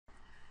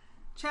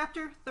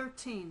Chapter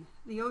 13,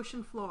 The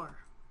Ocean Floor.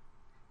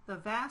 The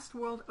vast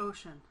world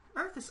ocean.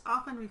 Earth is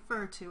often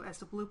referred to as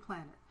the blue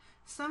planet.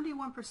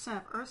 71%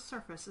 of Earth's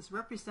surface is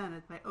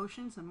represented by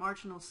oceans and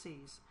marginal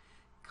seas.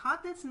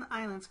 Continents and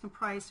islands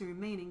comprise the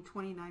remaining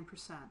 29%.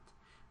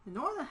 The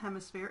northern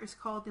hemisphere is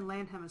called the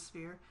land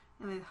hemisphere,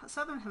 and the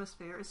southern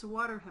hemisphere is the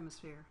water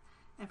hemisphere.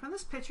 And from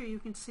this picture you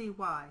can see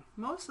why.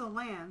 Most of the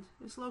land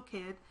is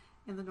located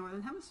in the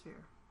northern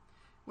hemisphere.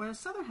 Where in the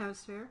southern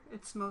hemisphere,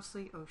 it's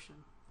mostly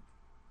ocean.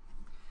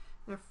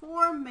 There are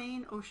four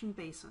main ocean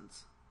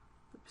basins.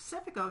 The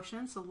Pacific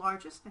Ocean is the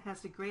largest and has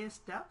the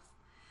greatest depth.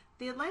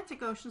 The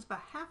Atlantic Ocean is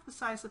about half the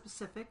size of the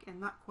Pacific and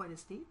not quite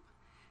as deep.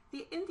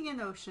 The Indian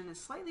Ocean is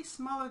slightly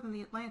smaller than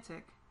the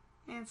Atlantic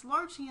and it's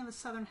largely in the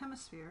southern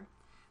hemisphere.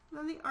 And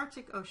then the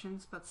Arctic Ocean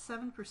is about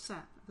 7%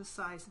 of the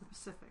size of the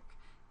Pacific.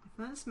 And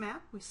from this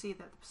map we see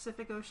that the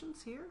Pacific Ocean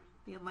is here,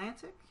 the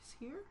Atlantic is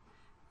here,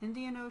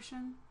 Indian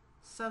Ocean,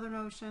 Southern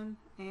Ocean,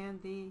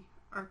 and the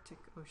Arctic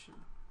Ocean.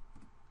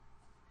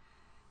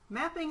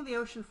 Mapping the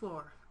ocean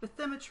floor.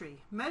 Bathymetry.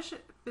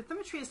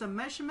 Bathymetry is a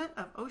measurement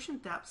of ocean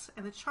depths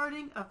and the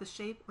charting of the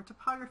shape or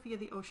topography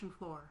of the ocean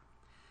floor.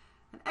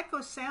 An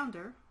echo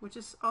sounder, which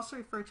is also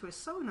referred to as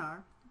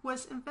sonar,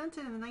 was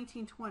invented in the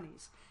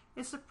 1920s.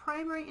 It's the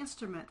primary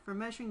instrument for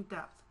measuring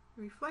depth.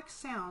 It reflects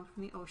sound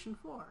from the ocean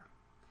floor.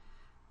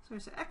 So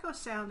there's an echo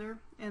sounder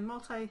and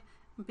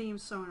multi-beam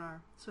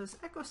sonar. So this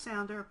echo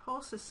sounder, a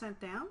pulse is sent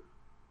down,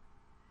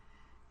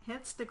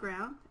 hits the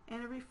ground,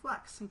 and it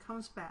reflects and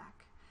comes back.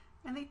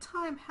 And they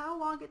time how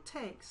long it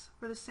takes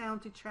for the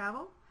sound to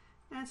travel,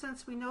 and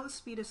since we know the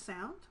speed of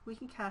sound, we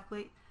can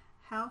calculate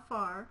how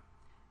far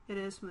it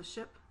is from the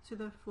ship to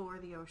the floor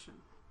of the ocean.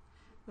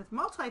 With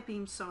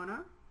multi-beam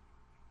sonar,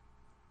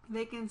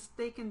 they can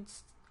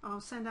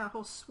send out a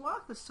whole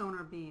swath of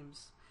sonar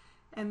beams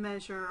and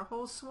measure a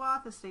whole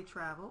swath as they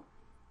travel.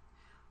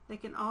 They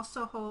can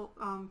also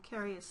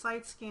carry a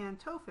side scan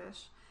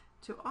towfish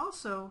to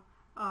also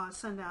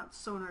send out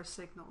sonar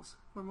signals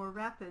for more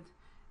rapid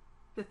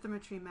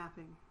bathymetry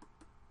mapping.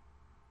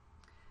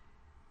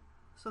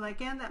 So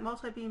again, that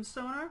multi-beam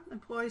sonar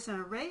employs an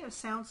array of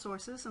sound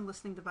sources and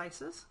listening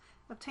devices,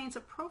 obtains a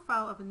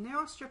profile of a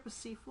narrow strip of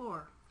sea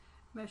floor,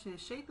 measuring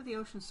the shape of the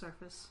ocean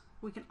surface.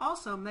 We can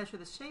also measure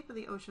the shape of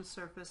the ocean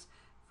surface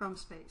from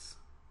space.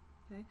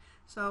 Okay?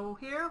 So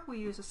here we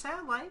use a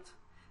satellite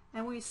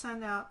and we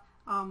send out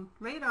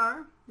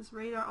radar, this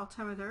radar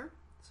altimeter,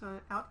 so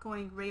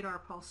outgoing radar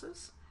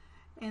pulses,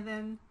 and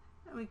then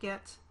we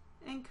get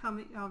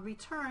incoming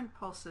return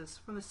pulses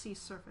from the sea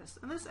surface.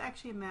 And this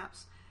actually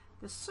maps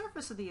the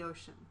surface of the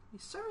ocean. The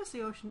surface of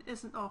the ocean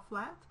isn't all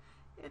flat.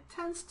 It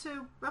tends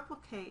to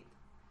replicate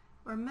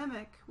or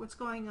mimic what's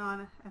going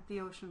on at the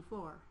ocean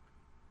floor.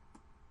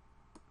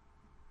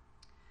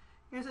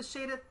 Here's a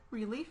shaded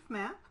relief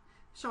map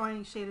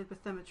showing shaded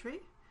bathymetry.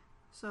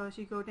 So as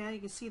you go down, you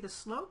can see the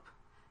slope,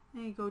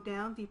 and you go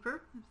down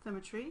deeper,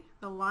 bathymetry.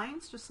 The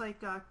lines, just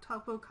like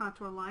topo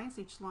contour lines,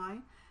 each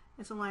line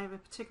is a line of a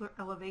particular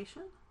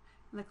elevation.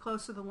 And the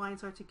closer the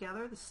lines are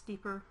together, the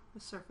steeper the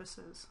surface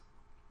is.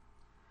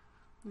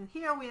 And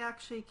here we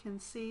actually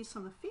can see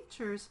some of the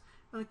features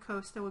of the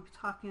coast that we'll be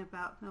talking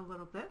about in a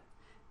little bit.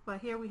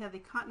 But here we have the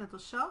continental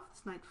shelf,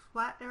 this nice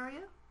flat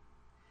area.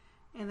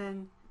 And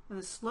then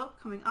the slope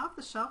coming off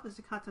the shelf is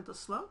the continental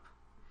slope.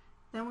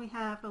 Then we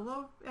have a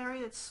little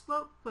area that's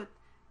sloped, but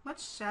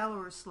much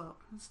shallower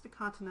slope. It's the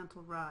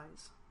continental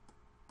rise.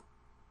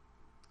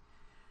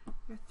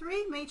 There are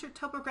three major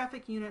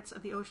topographic units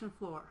of the ocean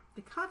floor: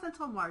 the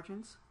continental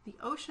margins, the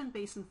ocean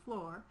basin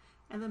floor,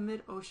 and the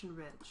mid-ocean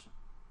ridge.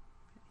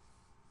 Okay.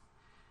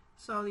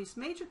 So these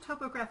major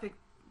topographic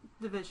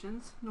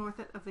divisions north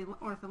of the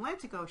North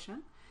Atlantic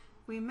Ocean,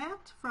 we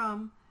mapped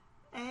from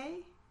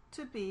A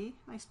to B,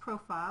 nice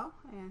profile,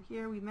 and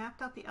here we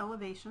mapped out the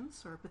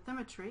elevations or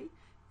bathymetry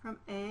from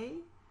A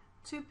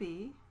to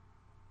B.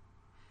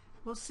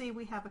 We'll see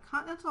we have a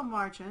continental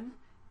margin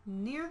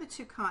near the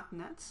two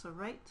continents, so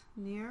right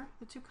near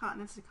the two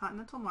continents, the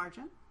continental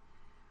margin.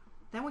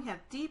 Then we have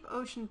deep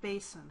ocean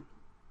basin.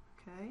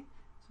 Okay,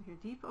 so here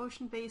deep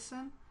ocean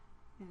basin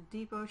and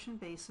deep ocean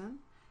basin.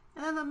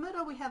 And in the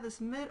middle we have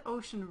this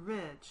mid-ocean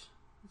ridge,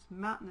 this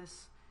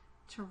mountainous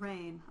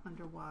terrain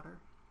underwater.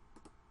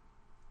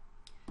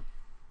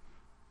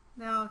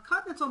 Now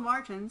continental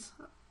margins,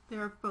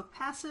 there are both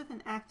passive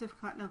and active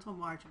continental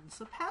margins.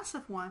 The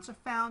passive ones are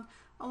found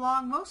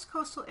along most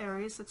coastal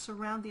areas that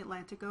surround the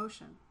Atlantic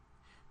Ocean.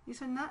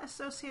 These are not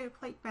associated with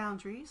plate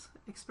boundaries,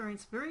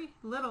 experience very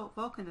little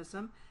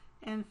volcanism,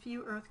 and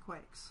few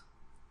earthquakes.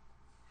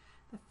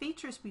 The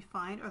features we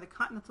find are the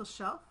continental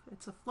shelf.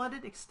 It's a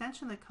flooded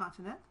extension of the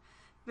continent,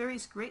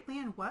 varies greatly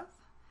in width,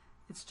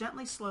 it's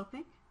gently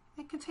sloping,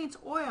 and contains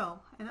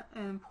oil and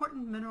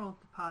important mineral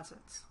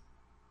deposits.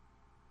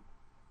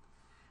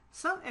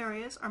 Some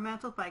areas are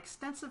mantled by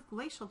extensive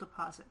glacial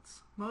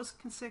deposits. Most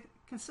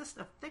consist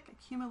of thick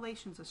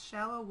accumulations of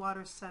shallow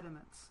water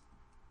sediments.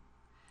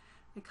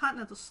 The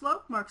continental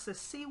slope marks the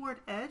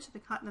seaward edge of the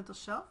continental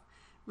shelf,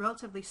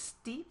 relatively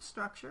steep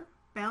structure,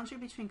 boundary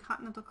between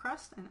continental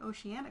crust and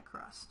oceanic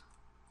crust.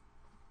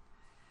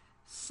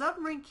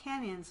 Submarine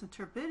canyons and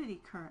turbidity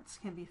currents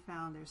can be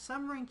found there.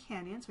 Submarine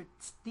canyons are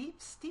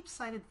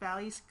steep-sided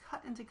valleys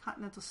cut into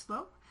continental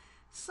slope.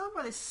 Some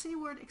are the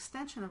seaward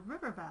extension of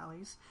river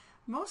valleys.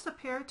 Most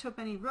appear to have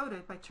been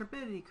eroded by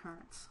turbidity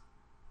currents.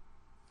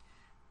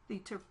 The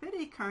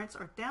turbidity currents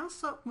are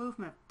downslope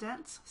movement of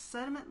dense,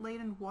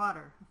 sediment-laden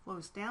water that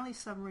flows down these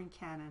submarine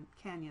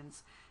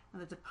canyons,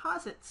 and the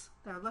deposits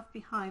that are left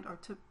behind are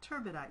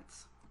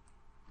turbidites.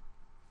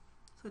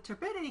 So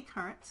turbidity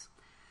currents,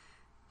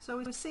 so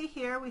we see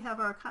here we have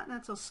our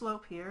continental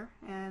slope here,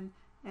 and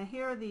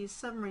here are these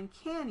submarine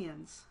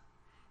canyons.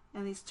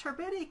 And these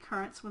turbidity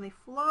currents, when they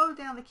flow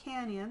down the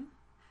canyon,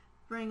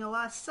 bring a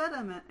lot of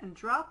sediment and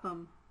drop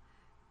them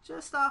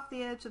just off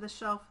the edge of the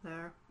shelf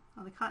there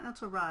on the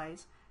continental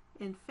rise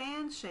in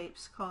fan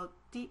shapes called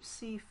deep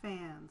sea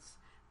fans.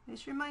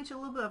 This reminds you a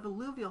little bit of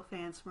alluvial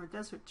fans from our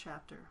desert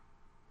chapter.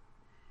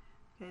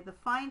 Okay, the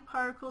fine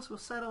particles will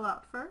settle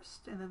out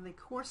first, and then the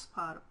coarse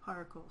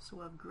particles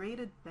will have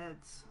graded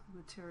beds of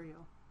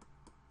material.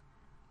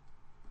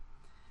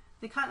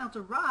 The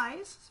continental rise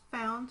is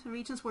found in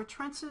regions where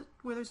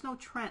there's no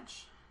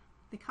trench.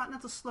 The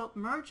continental slope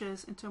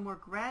merges into a more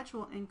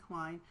gradual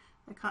incline,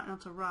 the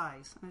continental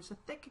rise, and there's a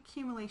thick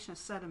accumulation of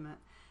sediment.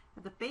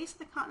 At the base of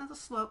the continental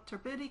slope,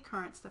 turbidity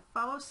currents that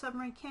follow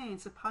submarine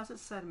canyons deposit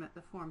sediment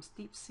that forms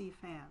deep sea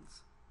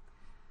fans.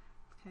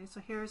 Okay, so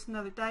here's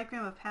another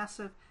diagram of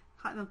passive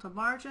continental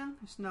margin.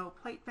 There's no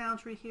plate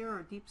boundary here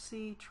or deep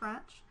sea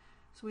trench.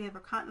 So we have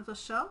our continental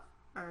shelf,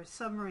 our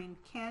submarine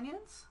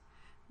canyons.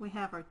 We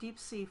have our deep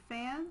sea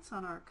fans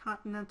on our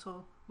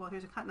continental, well,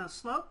 here's a continental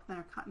slope, then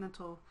our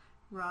continental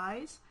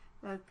rise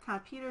that kind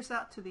of peters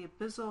out to the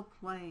abyssal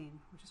plain,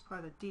 which is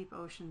part of the deep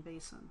ocean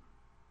basin.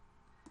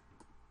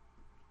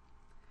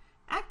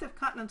 Active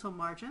continental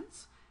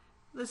margins,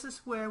 this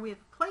is where we have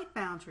a plate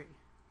boundary.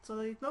 So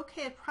they're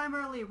located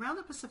primarily around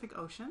the Pacific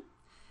Ocean.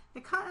 The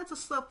continental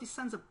slope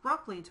descends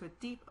abruptly into a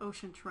deep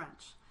ocean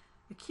trench.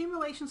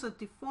 Accumulations of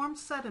deformed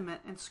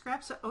sediment and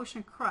scraps of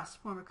ocean crust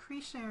form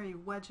accretionary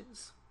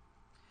wedges.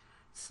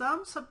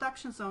 Some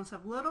subduction zones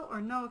have little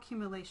or no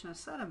accumulation of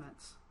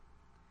sediments.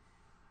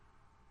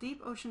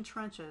 Deep ocean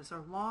trenches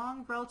are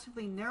long,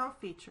 relatively narrow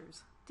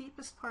features,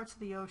 deepest parts of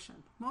the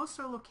ocean. Most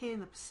are located in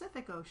the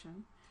Pacific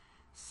Ocean,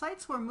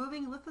 sites where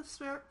moving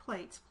lithospheric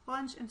plates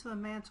plunge into the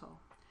mantle,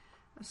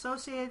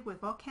 associated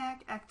with volcanic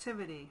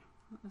activity.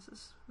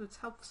 This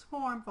helps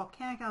form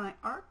volcanic island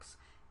arcs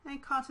and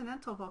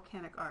continental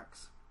volcanic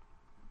arcs.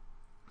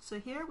 So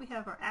here we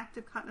have our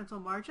active continental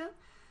margin.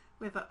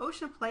 We have an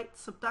ocean plate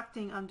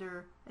subducting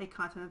under a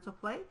continental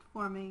plate,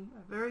 forming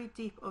a very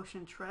deep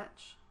ocean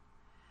trench.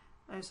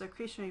 There's a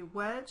accretionary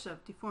wedge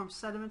of deformed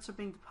sediments are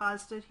being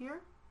deposited here.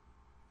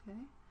 Okay.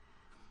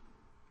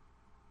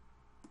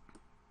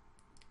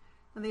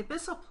 And the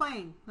abyssal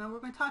plain. Now we're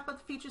going to talk about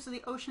the features of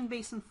the ocean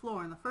basin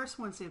floor, and the first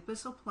one is the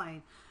abyssal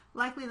plain,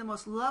 likely the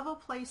most level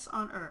place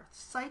on Earth,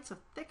 sites of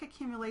thick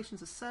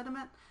accumulations of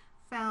sediment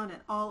found in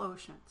all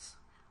oceans.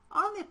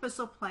 On the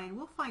abyssal plain,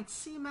 we'll find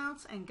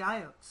seamounts and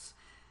guyots.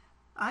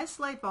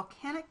 Isolated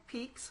volcanic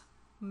peaks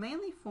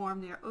mainly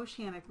form near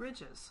oceanic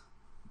ridges.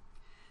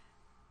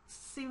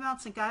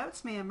 Seamounts and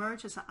guyots may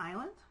emerge as an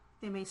island.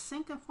 They may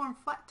sink and form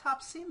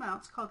flat-top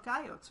seamounts called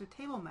guyots or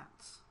table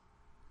mounts.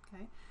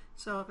 Okay,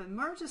 so if it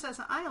emerges as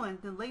an island,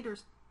 then later,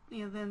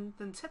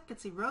 then tip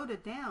gets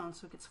eroded down,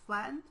 so it gets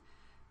flattened.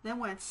 Then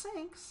when it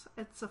sinks,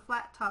 it's a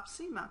flat-top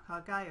seamount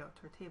called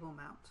guyot or table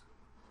mount.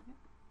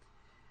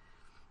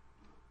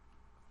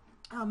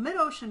 Okay.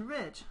 Mid-ocean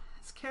ridge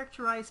is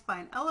characterized by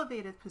an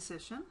elevated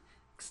position,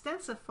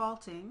 extensive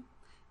faulting,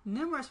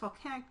 numerous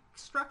volcanic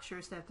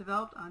structures that have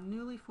developed on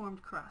newly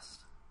formed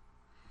crust.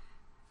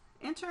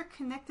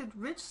 Interconnected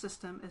ridge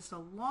system is the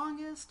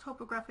longest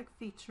topographic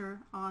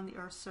feature on the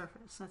Earth's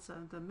surface. That's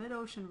the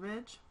mid-ocean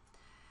ridge.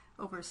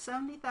 Over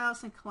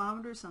 70,000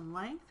 kilometers in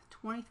length,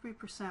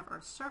 23% of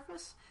Earth's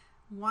surface,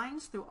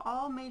 winds through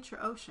all major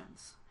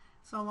oceans.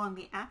 So along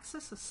the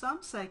axis of some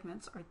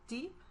segments are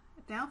deep,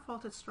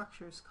 downfaulted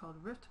structures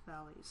called rift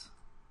valleys.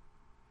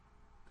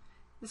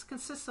 This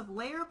consists of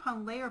layer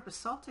upon layer of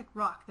basaltic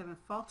rock that have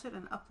been faulted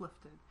and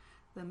uplifted.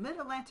 The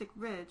Mid-Atlantic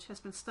Ridge has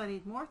been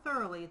studied more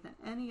thoroughly than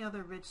any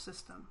other ridge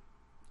system.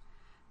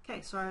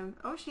 Okay, so our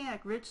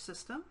oceanic ridge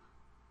system,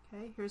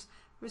 okay,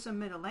 here's a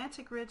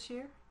Mid-Atlantic Ridge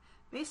here.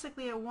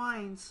 Basically it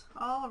winds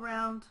all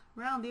around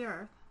the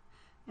Earth,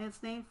 and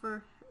it's named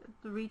for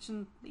the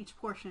region each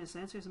portion is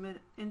in. So there's a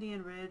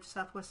Mid-Indian Ridge,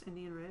 Southwest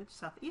Indian Ridge,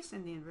 Southeast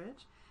Indian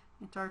Ridge,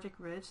 Antarctic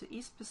Ridge, the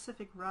East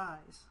Pacific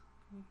Rise.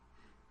 Okay.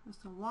 It's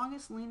the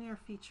longest linear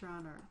feature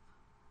on Earth.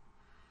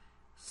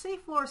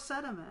 Seafloor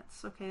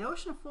sediments. Okay, the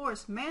ocean floor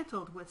is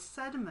mantled with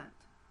sediment.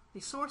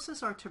 The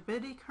sources are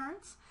turbidity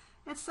currents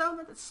and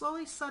sediment that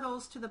slowly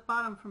settles to the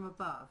bottom from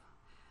above.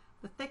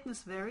 The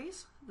thickness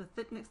varies. The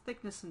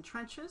thickness in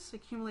trenches.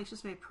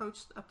 Accumulations may approach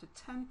up to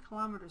 10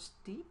 kilometers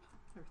deep.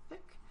 They're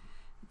thick.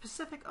 The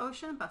Pacific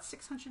Ocean, about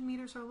 600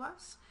 meters or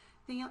less.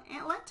 The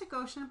Atlantic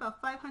Ocean,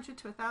 about 500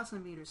 to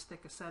 1,000 meters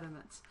thick of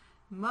sediments.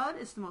 Mud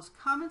is the most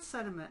common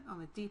sediment on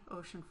the deep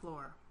ocean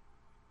floor.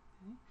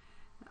 Okay.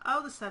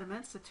 Of the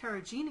sediments, the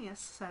heterogeneous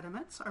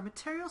sediments are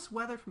materials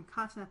weathered from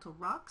continental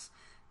rocks.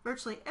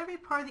 Virtually every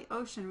part of the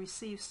ocean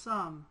receives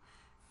some.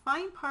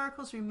 Fine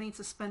particles remain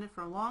suspended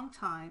for a long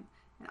time,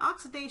 and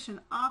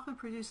oxidation often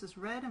produces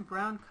red and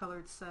brown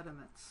colored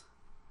sediments.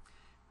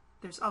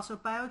 There's also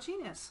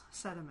biogenous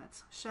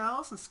sediments,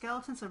 shells and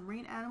skeletons of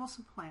marine animals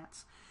and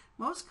plants.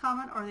 Most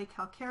common are the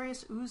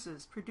calcareous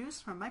oozes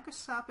produced from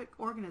microscopic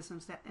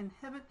organisms that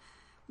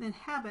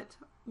inhabit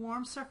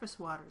warm surface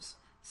waters.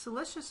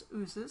 Siliceous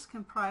oozes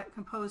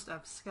composed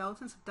of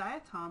skeletons of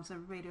diatoms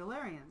and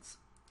radiolarians.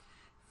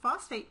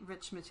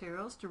 Phosphate-rich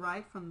materials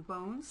derived from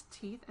bones,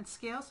 teeth, and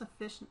scales of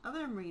fish and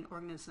other marine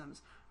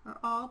organisms are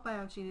all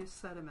biogenous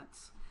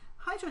sediments.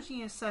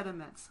 Hydrogenous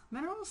sediments,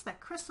 minerals that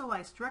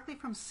crystallize directly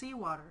from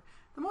seawater.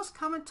 The most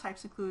common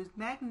types include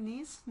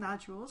manganese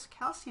nodules,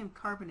 calcium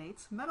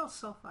carbonates, metal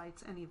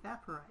sulfides, and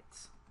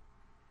evaporites.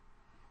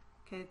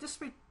 Okay,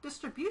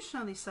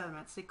 distribution of these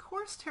sediments. The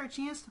coarse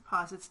heterogeneous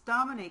deposits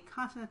dominate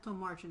continental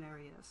margin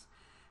areas.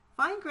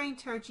 Fine-grained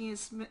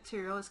heterogeneous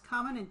material is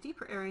common in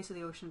deeper areas of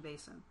the ocean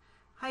basin.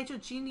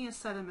 Hydrogenous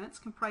sediments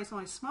comprise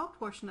only a small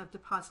portion of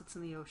deposits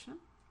in the ocean.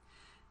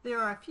 There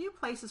are a few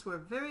places where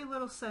very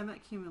little sediment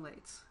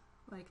accumulates,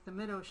 like the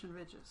mid-ocean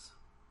ridges.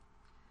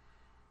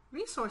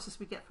 Resources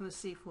we get from the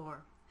seafloor.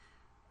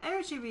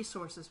 Energy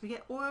resources. We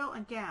get oil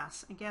and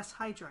gas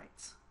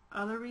hydrides.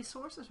 Other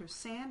resources are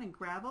sand and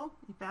gravel,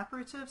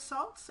 evaporative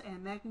salts,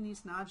 and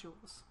manganese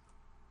nodules.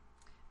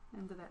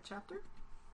 End of that chapter.